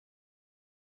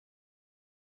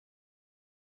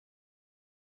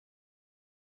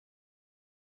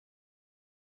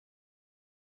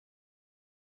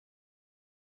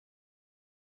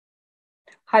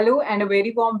Hello and a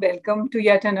very warm welcome to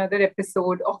yet another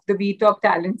episode of the We Talk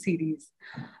Talent series.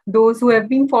 Those who have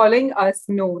been following us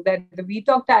know that the We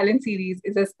Talk Talent series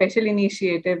is a special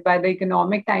initiative by the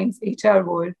Economic Times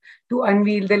ETHRWorld to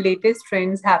unveil the latest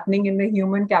trends happening in the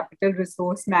human capital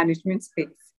resource management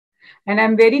space. And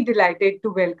I'm very delighted to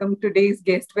welcome today's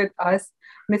guest with us,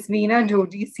 Ms. Veena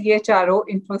Joji, CHRO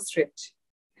Infostretch.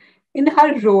 In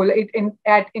her role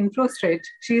at Infostretch,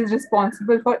 she is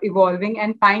responsible for evolving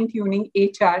and fine-tuning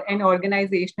HR and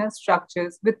organizational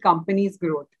structures with companies'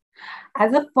 growth.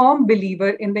 As a firm believer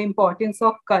in the importance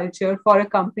of culture for a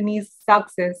company's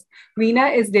success,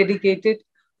 Veena is dedicated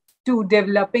to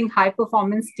developing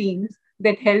high-performance teams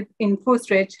that help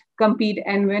Infostretch compete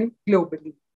and win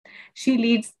globally. She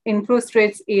leads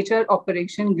Infostretch's HR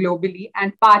operation globally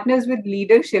and partners with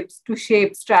leaderships to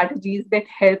shape strategies that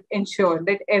help ensure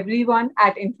that everyone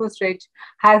at Infostretch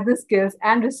has the skills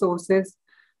and resources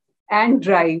and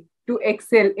drive to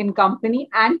excel in company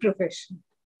and profession.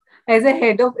 As a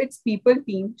head of its people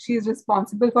team, she is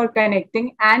responsible for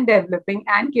connecting and developing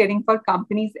and caring for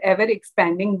companies' ever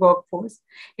expanding workforce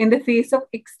in the face of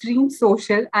extreme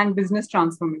social and business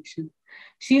transformation.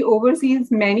 She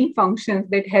oversees many functions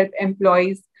that help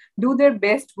employees do their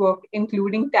best work,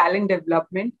 including talent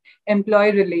development,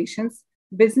 employee relations,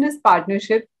 business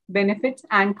partnership, benefits,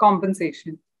 and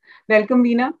compensation. Welcome,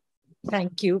 Veena.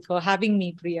 Thank you for having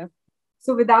me, Priya.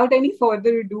 So without any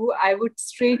further ado, I would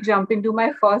straight jump into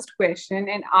my first question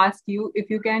and ask you if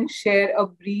you can share a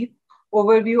brief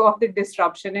overview of the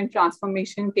disruption and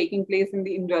transformation taking place in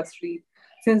the industry,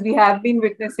 since we have been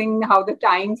witnessing how the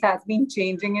times has been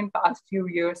changing in past few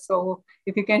years. So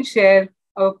if you can share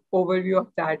an overview of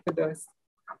that with us.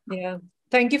 Yeah,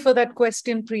 thank you for that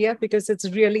question, Priya, because it's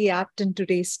really apt in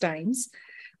today's times.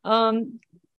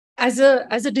 As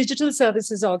a digital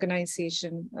services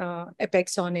organization,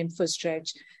 Apexon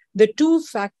Infostretch, the two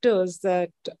factors that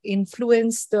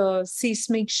influence the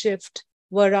seismic shift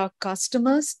were our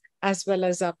customers as well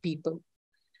as our people.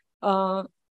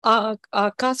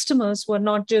 Our customers were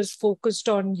not just focused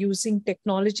on using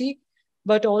technology,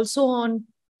 but also on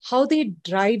how they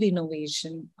drive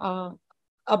innovation,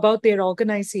 about their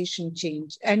organization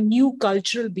change and new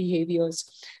cultural behaviors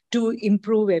to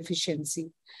improve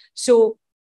efficiency. So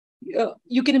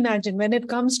you can imagine when it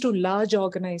comes to large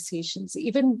organizations,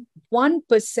 even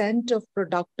 1% of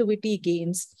productivity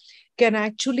gains can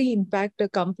actually impact a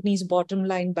company's bottom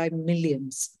line by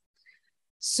millions.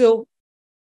 So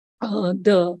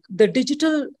the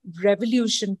digital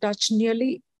revolution touched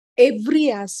nearly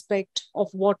every aspect of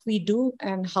what we do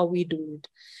and how we do it.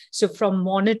 So from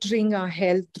monitoring our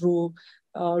health through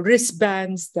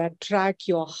wristbands that track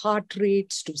your heart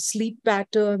rates, to sleep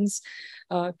patterns,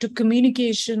 to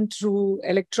communication through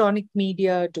electronic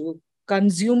media, to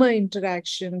consumer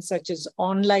interactions such as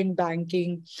online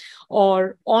banking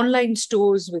or online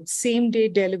stores with same-day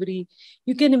delivery.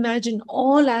 You can imagine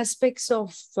all aspects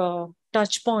of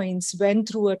touch points went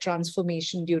through a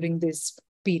transformation during this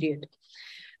period.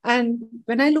 And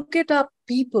when I look at our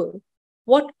people,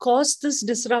 what caused this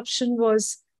disruption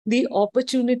was the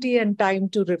opportunity and time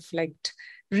to reflect,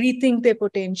 rethink their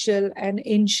potential, and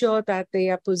ensure that they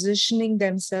are positioning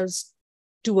themselves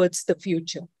towards the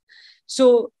future.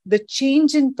 So the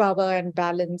change in power and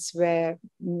balance where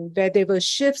there were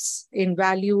shifts in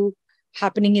value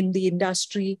happening in the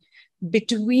industry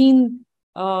between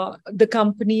the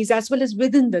companies as well as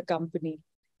within the company,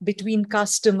 between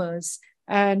customers,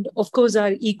 and of course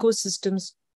our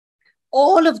ecosystems.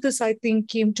 All of this, I think,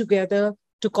 came together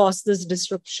to cause this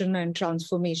disruption and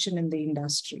transformation in the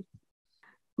industry.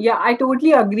 Yeah, I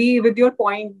totally agree with your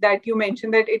point that you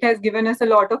mentioned that it has given us a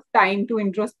lot of time to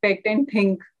introspect and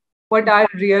think what our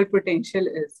real potential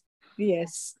is.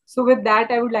 Yes. So with that,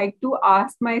 I would like to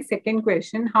ask my second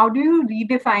question. How do you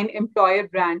redefine employer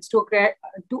brands to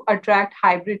attract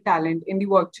hybrid talent in the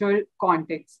virtual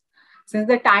context, since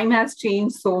the time has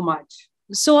changed so much?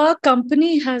 So our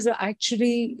company has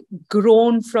actually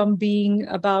grown from being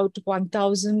about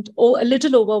 1,000 or a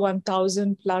little over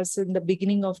 1,000 plus in the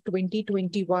beginning of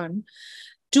 2021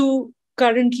 to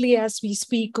currently, as we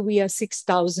speak, we are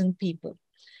 6,000 people.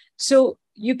 So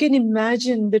you can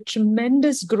imagine the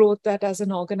tremendous growth that as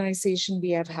an organization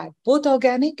we have had, both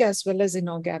organic as well as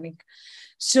inorganic.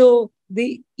 So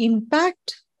the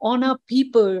impact on our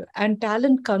people and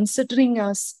talent considering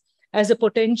us as a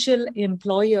potential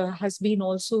employer has been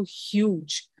also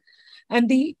huge. And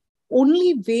the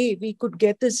only way we could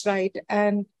get this right,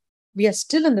 and we are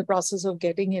still in the process of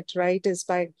getting it right, is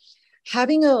by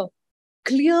having a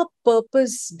clear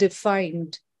purpose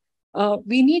defined.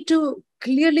 We need to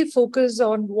clearly focus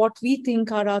on what we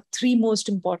think are our three most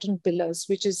important pillars,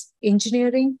 which is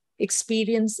engineering,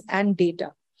 experience, and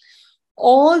data.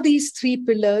 All these three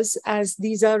pillars, as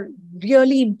these are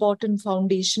really important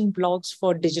foundation blocks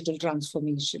for digital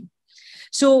transformation.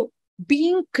 So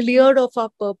being clear of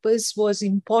our purpose was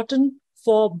important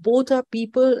for both our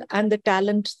people and the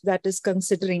talent that is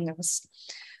considering us.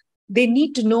 They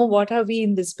need to know what are we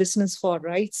in this business for,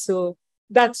 right? So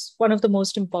that's one of the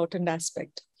most important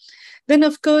aspects. Then,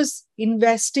 of course,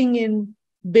 investing in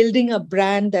building a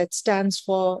brand that stands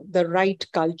for the right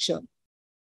culture.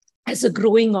 As a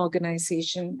growing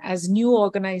organization, as new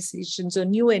organizations or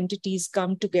new entities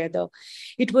come together,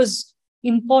 it was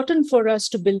important for us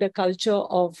to build a culture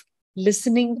of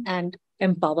listening and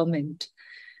empowerment.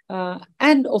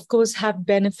 And of course, have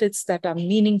benefits that are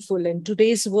meaningful. In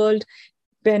today's world,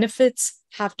 benefits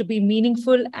have to be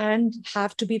meaningful and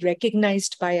have to be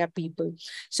recognized by our people.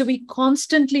 So we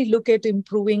constantly look at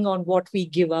improving on what we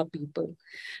give our people.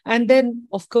 And then,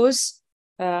 of course,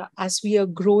 as we are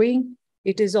growing,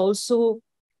 it is also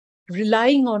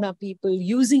relying on our people,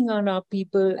 using on our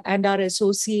people and our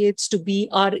associates to be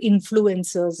our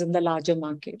influencers in the larger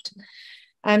market.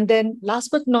 And then last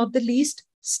but not the least,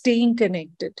 staying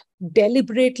connected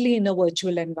deliberately in a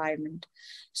virtual environment.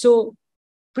 So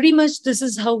pretty much this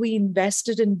is how we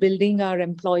invested in building our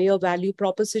employer value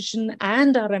proposition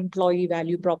and our employee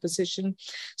value proposition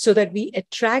so that we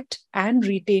attract and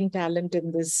retain talent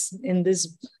in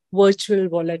this virtual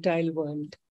volatile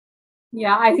world.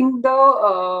 Yeah, I think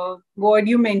the word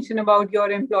you mentioned about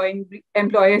your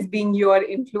employers being your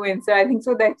influencer, I think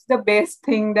so that's the best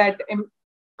thing that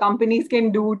companies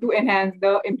can do to enhance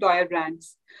the employer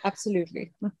brands.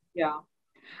 Absolutely. Yeah.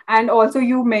 And also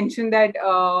you mentioned that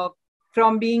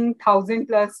from being 1,000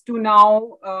 plus to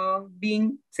now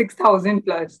being 6,000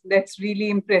 plus. That's really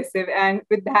impressive. And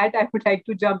with that, I would like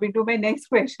to jump into my next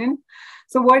question.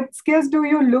 So what skills do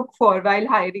you look for while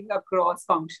hiring across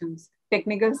functions?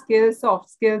 Technical skills, soft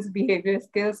skills, behavioral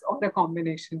skills, or a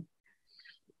combination?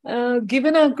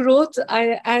 Given our growth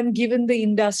and given the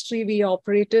industry we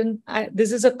operate in,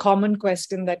 this is a common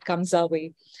question that comes our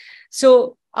way.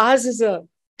 So ours is a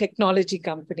technology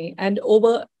company, and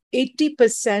over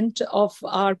 80% of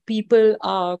our people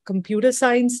are computer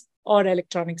science or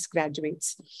electronics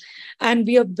graduates. And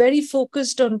we are very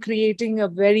focused on creating a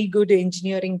very good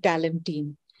engineering talent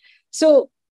team. So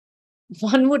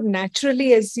one would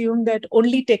naturally assume that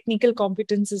only technical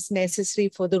competence is necessary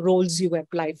for the roles you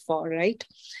apply for, right?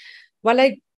 While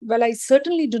I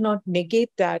certainly do not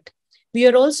negate that, we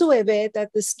are also aware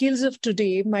that the skills of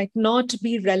today might not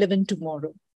be relevant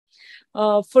tomorrow.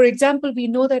 For example, we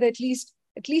know that at least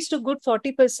a good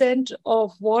 40%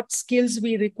 of what skills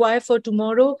we require for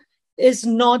tomorrow is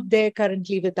not there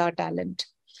currently with our talent.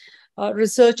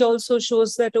 Research also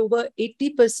shows that over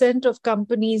 80% of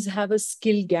companies have a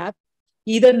skill gap,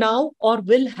 either now or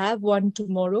will have one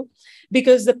tomorrow,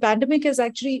 because the pandemic has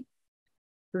actually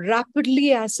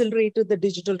rapidly accelerated the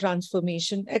digital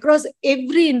transformation across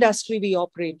every industry we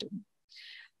operate in.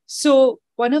 So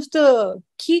one of the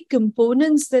key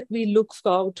components that we look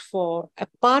out for,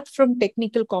 apart from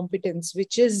technical competence,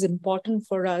 which is important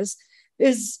for us,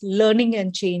 is learning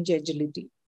and change agility.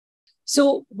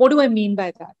 So what do I mean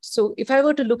by that? So if I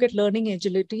were to look at learning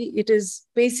agility, it is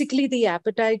basically the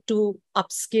appetite to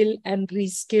upskill and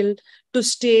reskill, to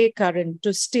stay current,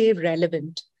 to stay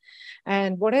relevant.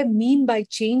 And what I mean by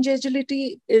change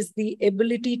agility is the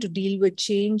ability to deal with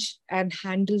change and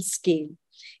handle scale.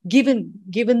 Given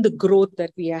the growth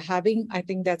that we are having, I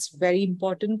think that's very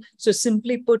important. So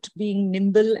simply put, being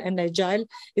nimble and agile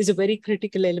is a very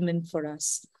critical element for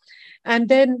us. And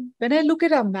then when I look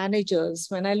at our managers,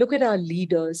 when I look at our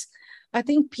leaders, I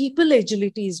think people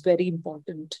agility is very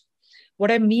important. What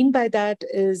I mean by that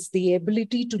is the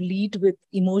ability to lead with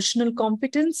emotional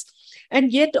competence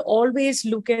and yet always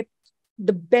look at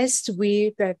the best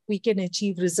way that we can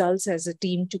achieve results as a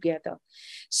team together.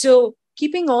 So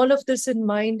keeping all of this in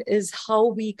mind is how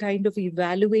we kind of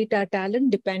evaluate our talent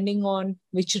depending on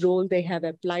which role they have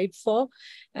applied for.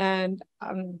 And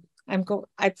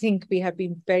I think we have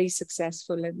been very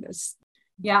successful in this.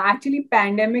 Yeah, actually,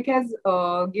 pandemic has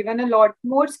given a lot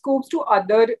more scopes to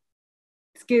other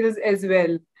skills as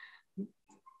well.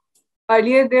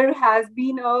 Earlier, there has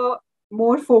been a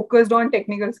more focused on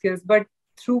technical skills, but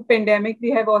through pandemic, we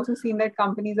have also seen that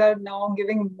companies are now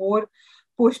giving more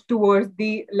push towards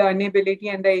the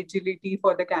learnability and the agility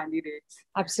for the candidates.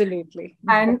 Absolutely.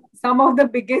 And some of the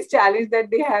biggest challenges that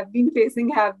they have been facing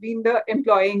have been the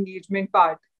employee engagement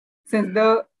part, since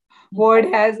the world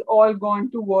has all gone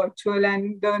to virtual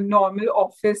and the normal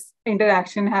office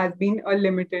interaction has been a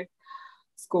limited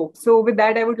scope. So with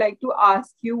that, I would like to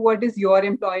ask you, what is your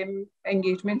employee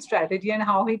engagement strategy and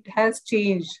how it has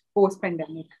changed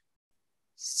post-pandemic?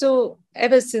 So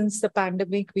ever since the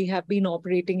pandemic, we have been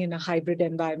operating in a hybrid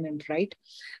environment, right?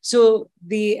 So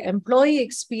the employee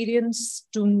experience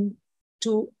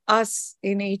to us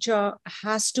in HR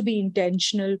has to be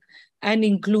intentional and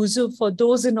inclusive for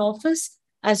those in office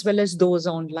as well as those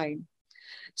online.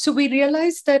 So we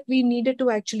realized that we needed to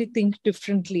actually think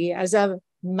differently as our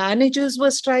managers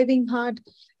were striving hard,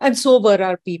 and so were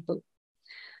our people.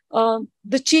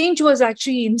 The change was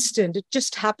actually instant. It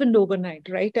just happened overnight,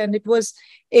 right? And it was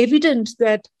evident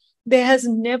that there has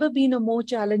never been a more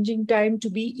challenging time to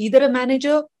be either a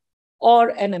manager or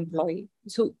an employee.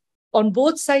 So on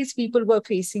both sides, people were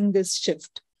facing this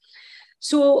shift.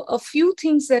 So a few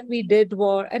things that we did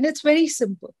were, and it's very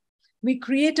simple. We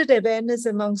created awareness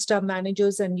amongst our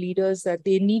managers and leaders that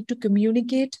they need to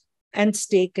communicate and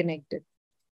stay connected.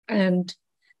 And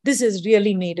this has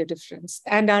really made a difference.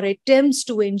 And our attempts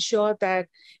to ensure that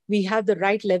we have the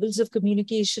right levels of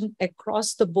communication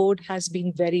across the board has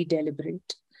been very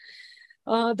deliberate.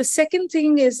 The second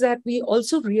thing is that we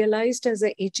also realized as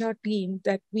a HR team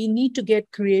that we need to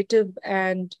get creative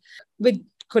and with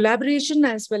collaboration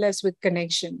as well as with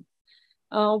connection.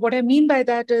 What I mean by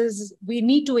that is we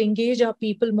need to engage our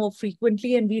people more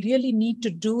frequently, and we really need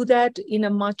to do that in a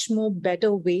much more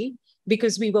better way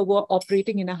because we were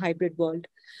operating in a hybrid world.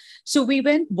 So we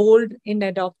went bold in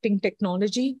adopting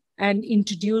technology and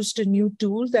introduced a new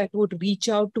tool that would reach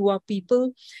out to our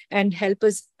people and help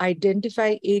us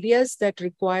identify areas that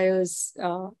requires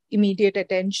immediate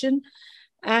attention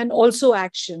and also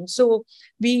action. So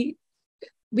we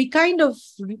kind of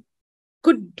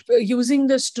could, using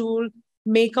this tool,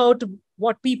 make out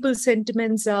what people's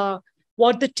sentiments are,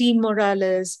 what the team morale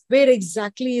is, where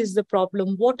exactly is the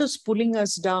problem, what is pulling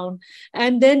us down,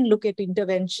 and then look at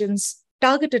interventions,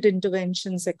 targeted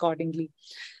interventions accordingly.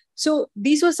 So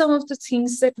these were some of the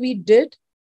things that we did.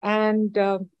 And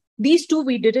these two,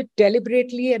 we did it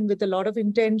deliberately and with a lot of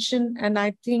intention. And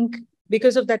I think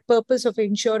because of that purpose of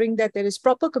ensuring that there is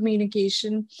proper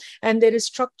communication and there is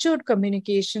structured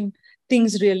communication,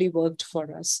 things really worked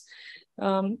for us.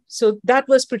 So that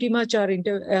was pretty much our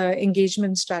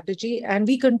engagement strategy. And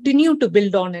we continue to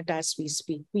build on it as we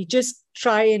speak. We just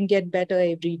try and get better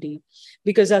every day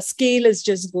because our scale is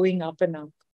just going up and up.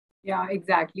 Yeah,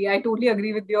 exactly. I totally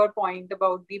agree with your point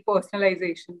about the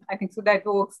personalization. I think so that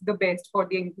works the best for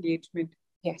the engagement.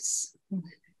 Yes.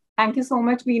 Thank you so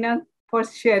much, Veena, for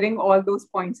sharing all those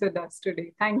points with us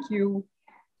today. Thank you.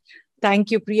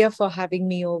 Thank you, Priya, for having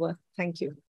me over. Thank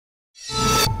you.